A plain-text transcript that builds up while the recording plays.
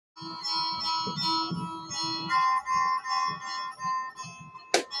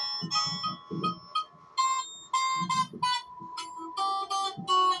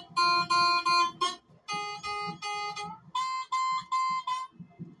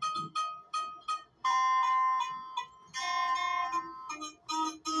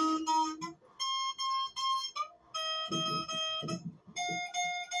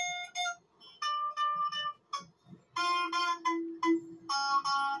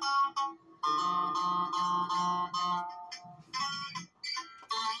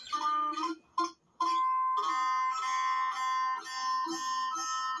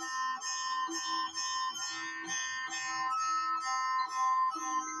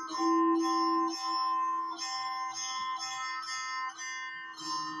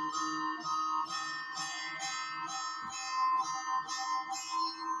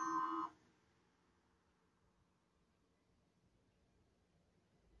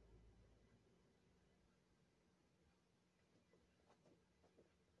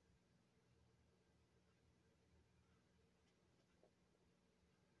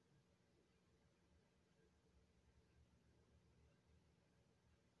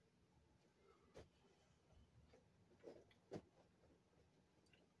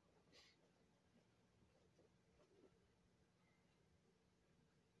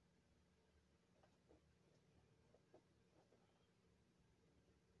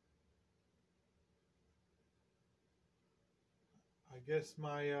I guess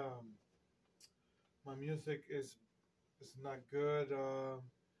my music is not good.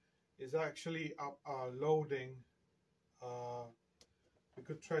 It's actually up loading. Uh, we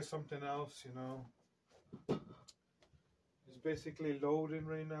could try something else. It's basically loading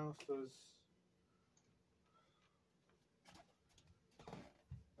right now, so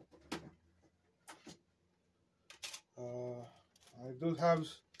uh, I do have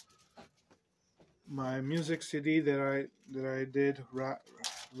my music CD that I did rap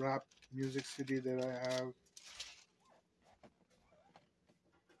music CD that I have.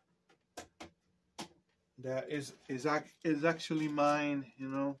 That is actually mine.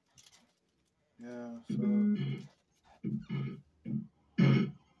 Yeah. So.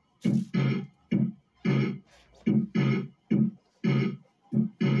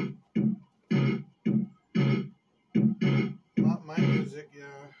 Not my music,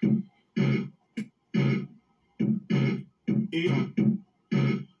 yeah. Yeah,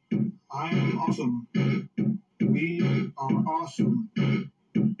 I am awesome. We are awesome.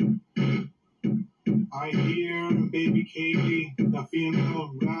 I hear Baby Katie, the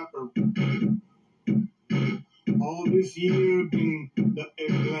female rapper. All this year been the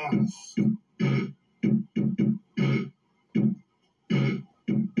blast.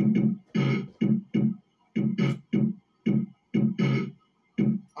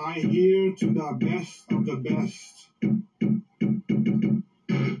 I hear to the best of the best.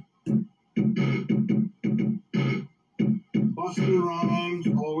 Buster Rhymes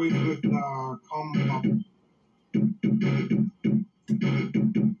always with the come up.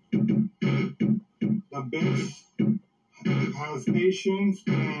 The best has patience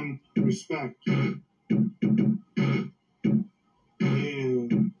and respect. Yeah.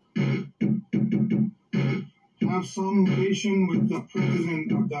 Have some patience with the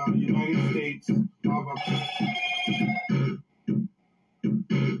President of the United States.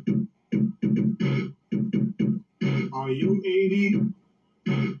 Are you 80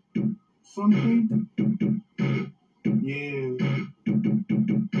 something? Yeah.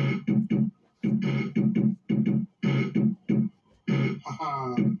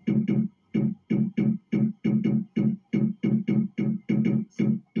 Haha.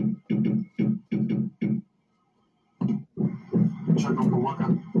 Chaka waka,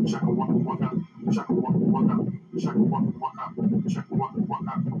 chaka waka waka, chaka waka waka, chaka waka waka, chaka waka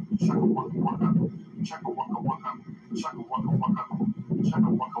waka, chaka waka waka, chaka waka waka, chaka waka waka, chaka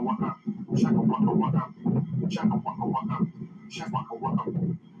waka waka, chaka waka waka, chaka waka waka, chaka waka waka,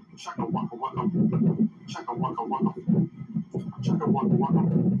 chaka waka waka, chaka waka waka, chaka waka waka,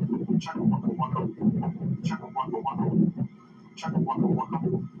 chaka waka waka, chaka waka waka, chaka waka waka,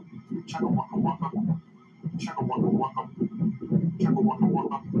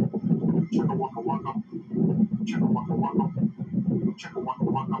 chaka waka waka, chaka waka waka. Chaka waka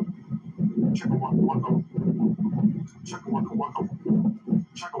waka, chaka waka waka, chaka waka waka, chaka waka waka, chaka waka waka, chaka waka waka,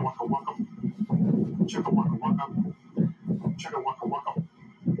 chaka waka waka, chaka waka waka, chaka waka waka,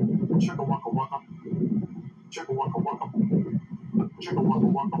 chaka waka waka, chaka waka waka, chaka waka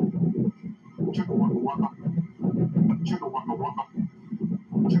waka, chaka waka waka, chaka waka waka,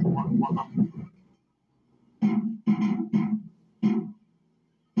 chaka waka waka.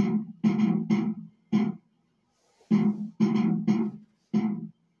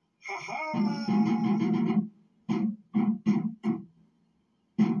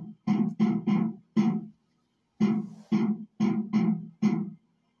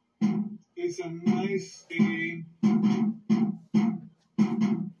 It's a nice day.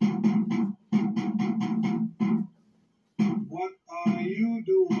 What are you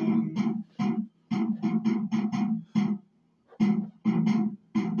doing?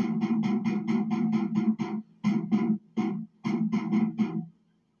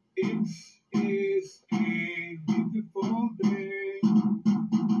 It is a beautiful day.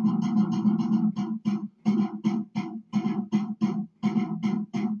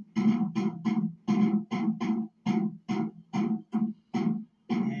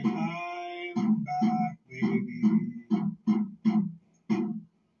 And I'm back, baby.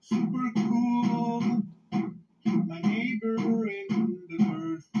 Super cool. My neighbor in the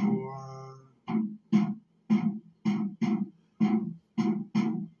third floor.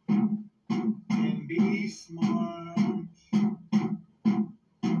 And be smart.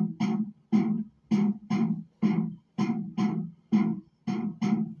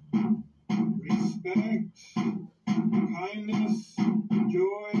 Respect, kindness,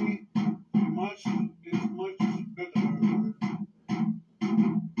 joy, much is much better.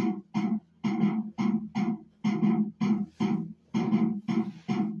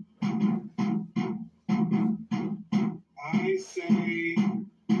 I say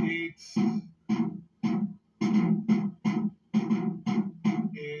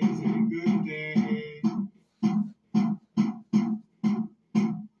it's a good day.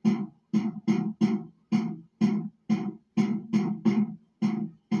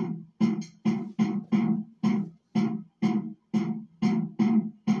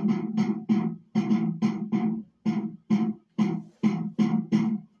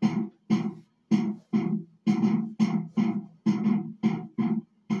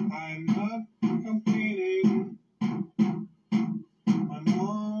 I'm not complaining. My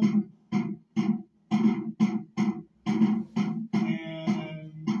mom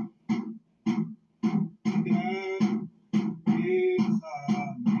and dad is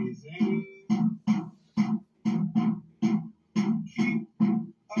amazing. Keep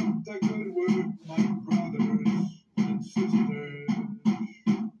up the good work, my brothers and sisters.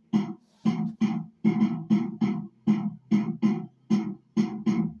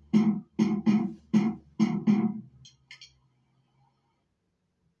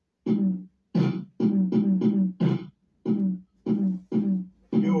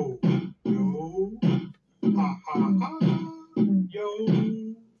 Yo, yo, ha ha ha. Yo,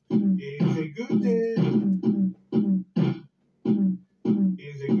 it's a good day.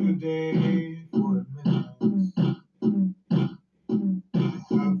 It's a good day for a minute. I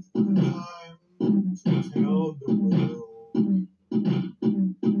have the time to tell the world.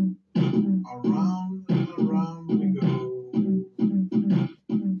 Around and around we go.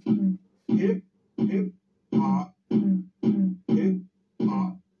 Hip, hip, hop. Hip,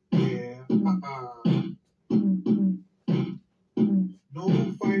 hop, yeah, ha-ha. No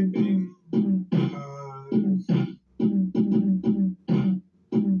fighting, because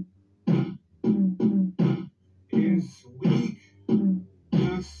is weak,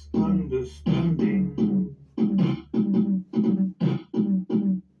 just understanding.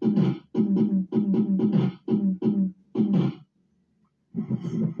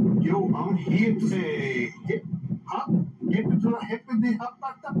 Yo, I'm here to say hip hop, hip to the hippity hop,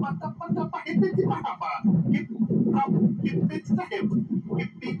 hippity hop, hip hop, hip it's the hip,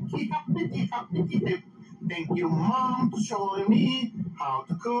 hippity hoppity hip. Thank you, mom, for showing me how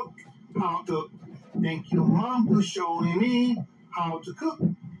to cook, how to. Thank you, mom, for showing me how to cook,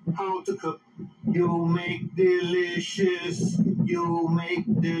 how to cook. You make delicious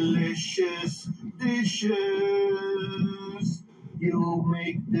dishes. You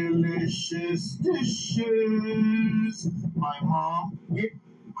make delicious dishes. My mom, hip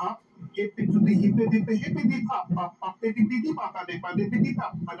hop, hippity to the hippity hop, hop, hop, hippity hop, hippity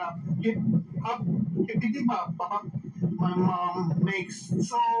hop, hip hop, hippity hop, hop. My mom makes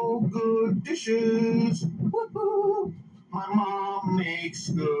so good dishes. Woo-hoo. My mom makes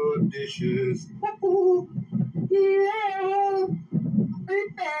good dishes. Woo-hoo. Yeah,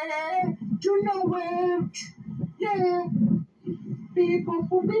 baby, you know it. Yeah. People,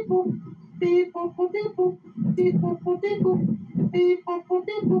 people, people, people, people, people, people, people,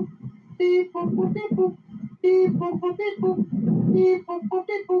 people, people, people, people,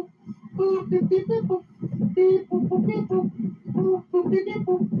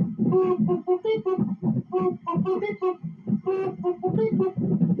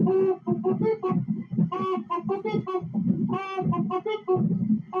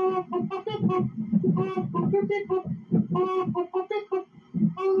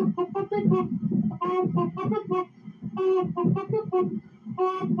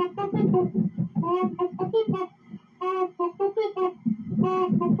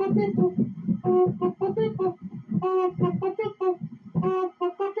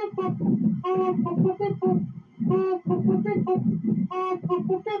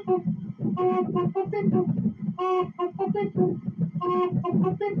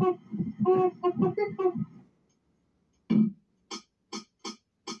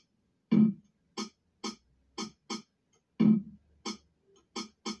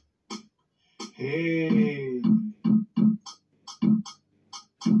 Hey,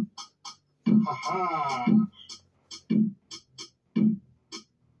 haha.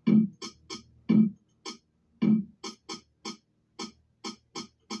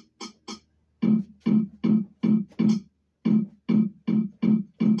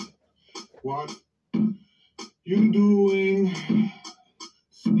 What you doing?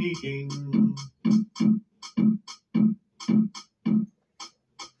 Sneaking.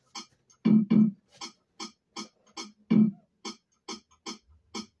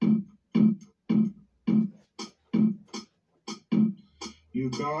 You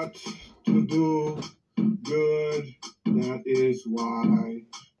got to do